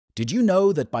Did you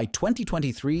know that by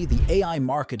 2023, the AI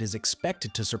market is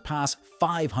expected to surpass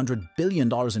 $500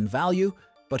 billion in value?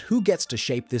 But who gets to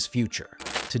shape this future?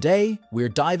 Today, we're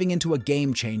diving into a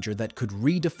game changer that could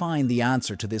redefine the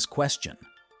answer to this question.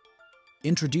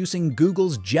 Introducing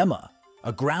Google's Gemma,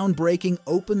 a groundbreaking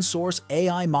open-source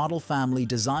AI model family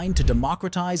designed to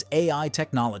democratize AI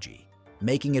technology,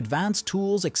 making advanced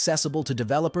tools accessible to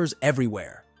developers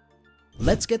everywhere.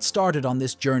 Let's get started on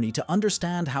this journey to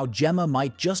understand how Gemma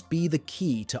might just be the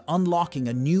key to unlocking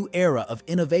a new era of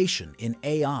innovation in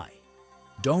AI.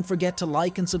 Don't forget to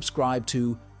like and subscribe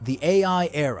to The AI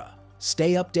Era.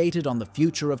 Stay updated on the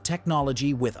future of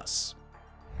technology with us.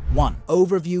 1.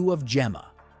 Overview of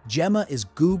Gemma. Gemma is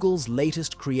Google's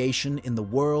latest creation in the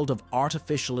world of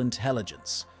artificial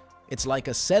intelligence. It's like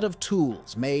a set of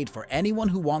tools made for anyone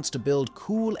who wants to build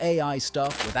cool AI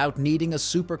stuff without needing a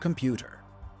supercomputer.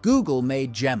 Google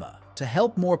made Gemma to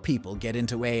help more people get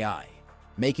into AI,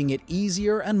 making it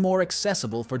easier and more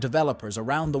accessible for developers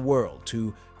around the world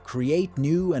to create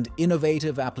new and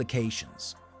innovative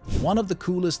applications. One of the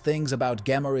coolest things about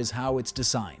Gemma is how it's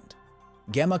designed.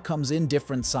 Gemma comes in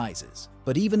different sizes,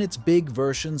 but even its big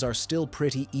versions are still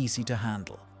pretty easy to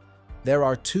handle. There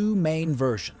are two main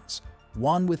versions,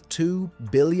 one with 2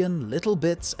 billion little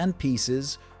bits and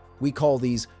pieces, we call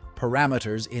these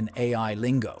parameters in AI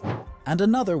lingo, and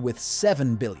another with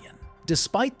 7 billion.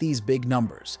 Despite these big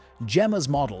numbers, Gemma's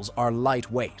models are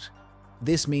lightweight.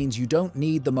 This means you don't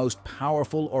need the most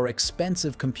powerful or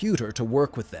expensive computer to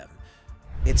work with them.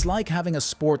 It's like having a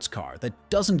sports car that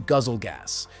doesn't guzzle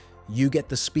gas. You get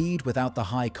the speed without the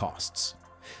high costs.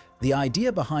 The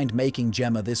idea behind making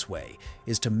Gemma this way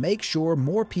is to make sure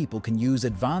more people can use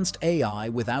advanced AI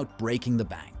without breaking the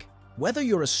bank. Whether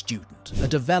you're a student, a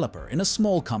developer in a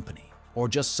small company, or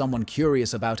just someone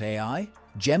curious about AI,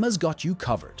 Gemma's got you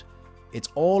covered. It's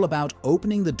all about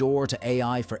opening the door to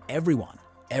AI for everyone,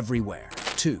 everywhere.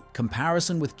 2.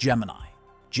 Comparison with Gemini.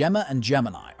 Gemma and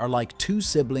Gemini are like two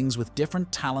siblings with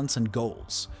different talents and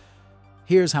goals.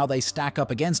 Here's how they stack up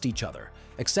against each other: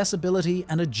 accessibility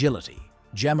and agility.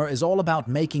 Gemma is all about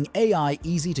making AI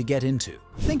easy to get into.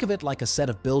 Think of it like a set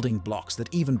of building blocks that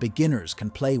even beginners can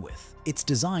play with. It's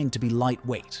designed to be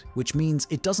lightweight, which means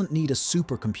it doesn't need a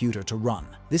supercomputer to run.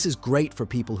 This is great for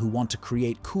people who want to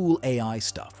create cool AI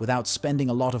stuff without spending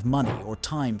a lot of money or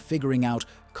time figuring out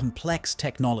complex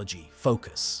technology.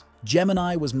 Focus.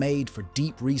 Gemini was made for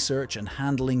deep research and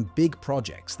handling big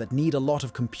projects that need a lot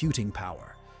of computing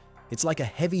power. It's like a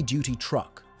heavy-duty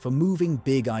truck for moving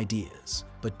big ideas.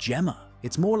 But Gemma,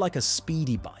 it's more like a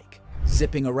speedy bike,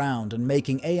 zipping around and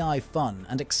making AI fun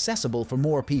and accessible for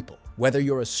more people. Whether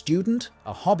you're a student,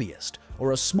 a hobbyist,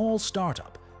 or a small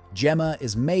startup, Gemma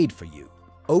is made for you.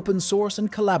 Open source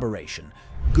and collaboration.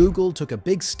 Google took a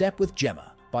big step with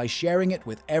Gemma by sharing it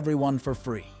with everyone for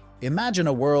free. Imagine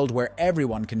a world where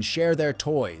everyone can share their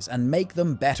toys and make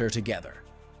them better together.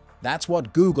 That's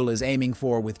what Google is aiming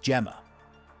for with Gemma.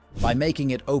 By making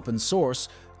it open source,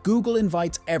 Google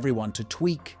invites everyone to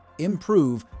tweak,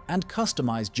 improve, and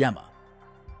customize Gemma.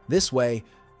 This way,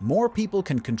 more people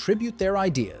can contribute their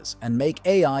ideas and make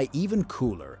AI even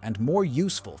cooler and more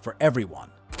useful for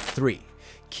everyone. 3.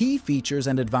 Key features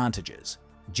and advantages.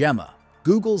 Gemma,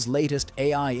 Google's latest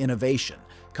AI innovation,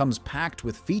 comes packed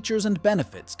with features and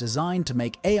benefits designed to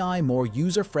make AI more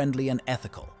user-friendly and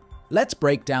ethical. Let's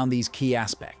break down these key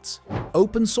aspects.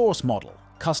 Open source model,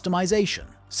 customization.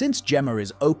 Since Gemma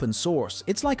is open source,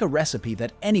 it's like a recipe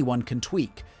that anyone can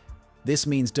tweak. This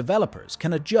means developers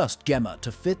can adjust Gemma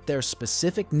to fit their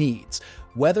specific needs,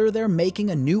 whether they're making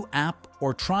a new app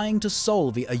or trying to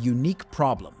solve a unique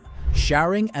problem.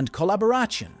 Sharing and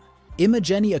collaboration.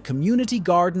 Imagine a community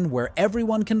garden where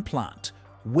everyone can plant,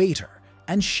 water,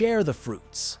 and share the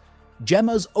fruits.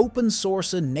 Gemma's open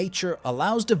source nature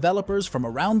allows developers from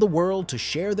around the world to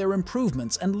share their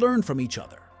improvements and learn from each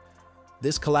other.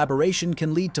 This collaboration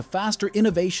can lead to faster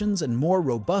innovations and more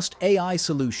robust AI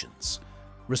solutions.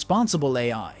 Responsible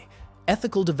AI,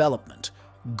 ethical development.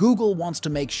 Google wants to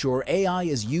make sure AI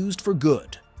is used for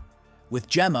good. With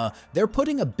Gemma, they're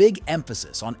putting a big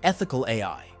emphasis on ethical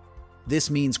AI. This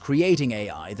means creating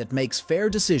AI that makes fair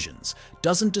decisions,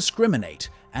 doesn't discriminate,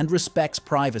 and respects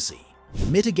privacy.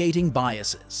 Mitigating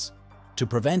biases. To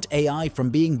prevent AI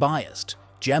from being biased,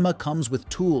 Gemma comes with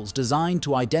tools designed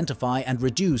to identify and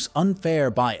reduce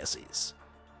unfair biases.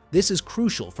 This is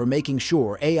crucial for making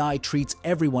sure AI treats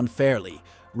everyone fairly,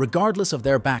 regardless of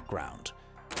their background.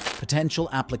 Potential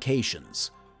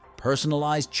applications.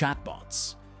 Personalized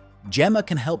chatbots. Gemma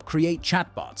can help create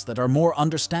chatbots that are more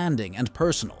understanding and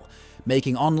personal,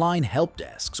 making online help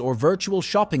desks or virtual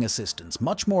shopping assistants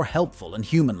much more helpful and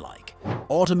human-like.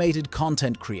 Automated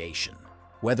content creation.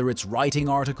 Whether it's writing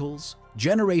articles,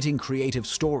 generating creative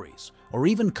stories, or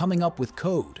even coming up with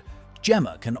code,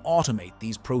 Gemma can automate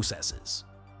these processes.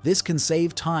 This can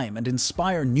save time and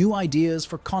inspire new ideas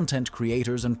for content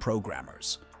creators and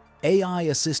programmers.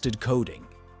 AI-assisted coding.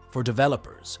 For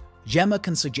developers, Gemma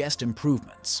can suggest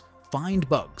improvements, find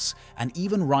bugs, and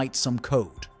even write some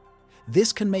code.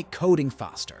 This can make coding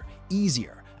faster,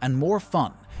 easier, and more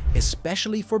fun,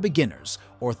 especially for beginners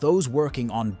or those working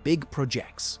on big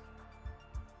projects.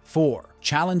 4.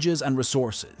 Challenges and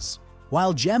resources.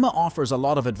 While Gemma offers a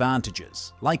lot of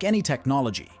advantages, like any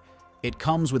technology, it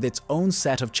comes with its own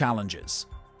set of challenges.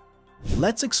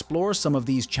 Let's explore some of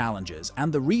these challenges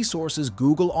and the resources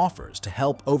Google offers to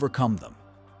help overcome them.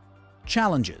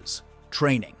 Challenges.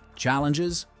 Training.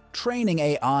 Challenges. Training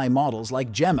AI models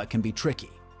like Gemma can be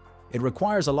tricky. It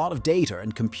requires a lot of data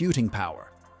and computing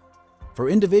power. For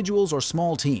individuals or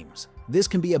small teams, this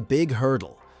can be a big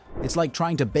hurdle. It's like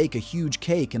trying to bake a huge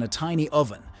cake in a tiny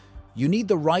oven. You need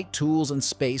the right tools and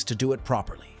space to do it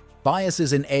properly.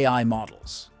 Biases in AI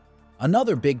models.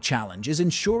 Another big challenge is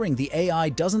ensuring the AI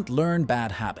doesn't learn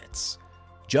bad habits.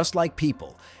 Just like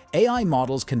people, AI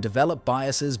models can develop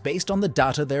biases based on the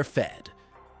data they're fed.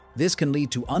 This can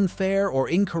lead to unfair or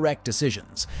incorrect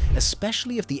decisions,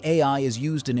 especially if the AI is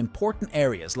used in important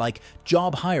areas like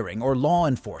job hiring or law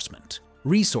enforcement.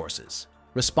 Resources.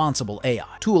 Responsible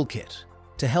AI. Toolkit.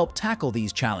 To help tackle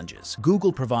these challenges,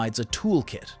 Google provides a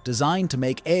toolkit designed to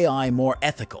make AI more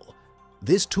ethical.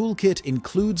 This toolkit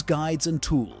includes guides and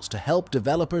tools to help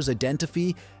developers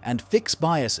identify and fix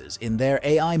biases in their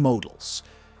AI models.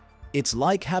 It's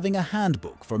like having a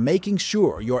handbook for making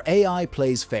sure your AI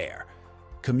plays fair.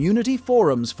 Community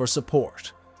forums for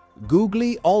support.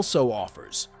 Google also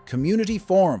offers community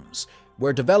forums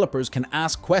where developers can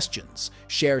ask questions,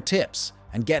 share tips,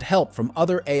 and get help from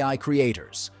other AI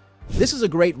creators. This is a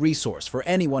great resource for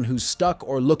anyone who's stuck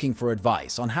or looking for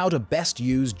advice on how to best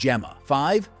use Gemma.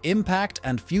 5. Impact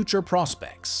and future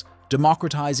prospects.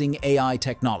 Democratizing AI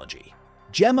technology.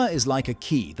 Gemma is like a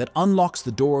key that unlocks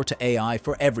the door to AI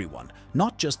for everyone,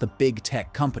 not just the big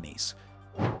tech companies.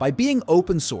 By being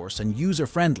open source and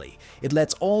user-friendly, it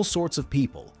lets all sorts of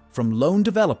people, from lone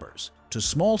developers to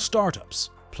small startups,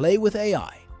 play with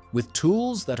AI. With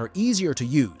tools that are easier to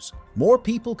use, more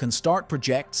people can start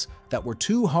projects that were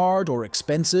too hard or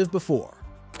expensive before.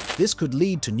 This could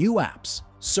lead to new apps,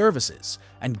 services,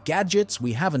 and gadgets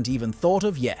we haven't even thought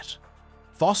of yet.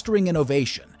 Fostering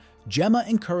innovation, Gemma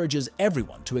encourages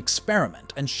everyone to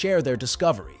experiment and share their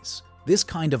discoveries. This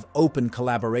kind of open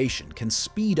collaboration can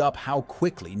speed up how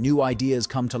quickly new ideas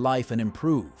come to life and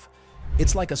improve.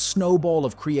 It's like a snowball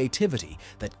of creativity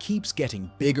that keeps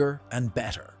getting bigger and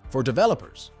better. For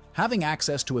developers, having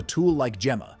access to a tool like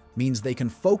Gemma means they can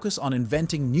focus on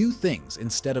inventing new things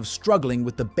instead of struggling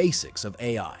with the basics of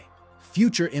AI.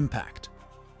 Future impact.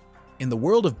 In the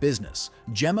world of business,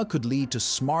 Gemma could lead to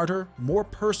smarter, more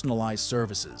personalized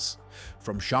services.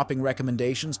 From shopping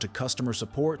recommendations to customer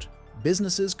support,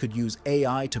 businesses could use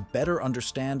AI to better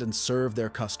understand and serve their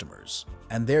customers.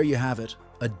 And there you have it,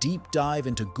 a deep dive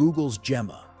into Google's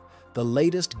Gemma, the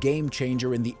latest game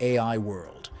changer in the AI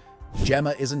world.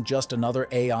 Gemma isn't just another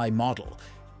AI model.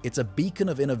 It's a beacon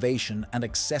of innovation and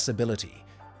accessibility,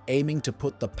 aiming to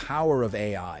put the power of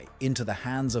AI into the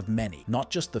hands of many,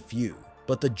 not just the few.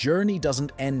 But the journey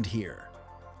doesn't end here.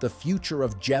 The future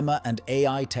of Gemma and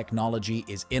AI technology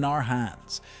is in our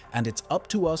hands, and it's up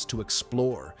to us to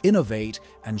explore, innovate,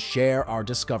 and share our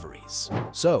discoveries.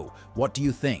 So, what do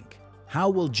you think? How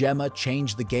will Gemma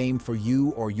change the game for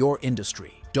you or your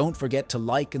industry? Don't forget to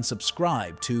like and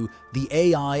subscribe to The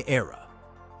AI Era.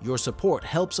 Your support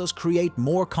helps us create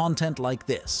more content like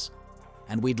this.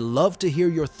 And we'd love to hear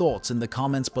your thoughts in the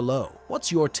comments below.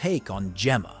 What's your take on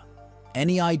Gemma?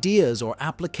 Any ideas or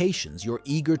applications you're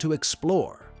eager to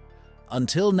explore?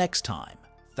 Until next time,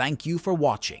 thank you for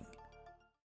watching.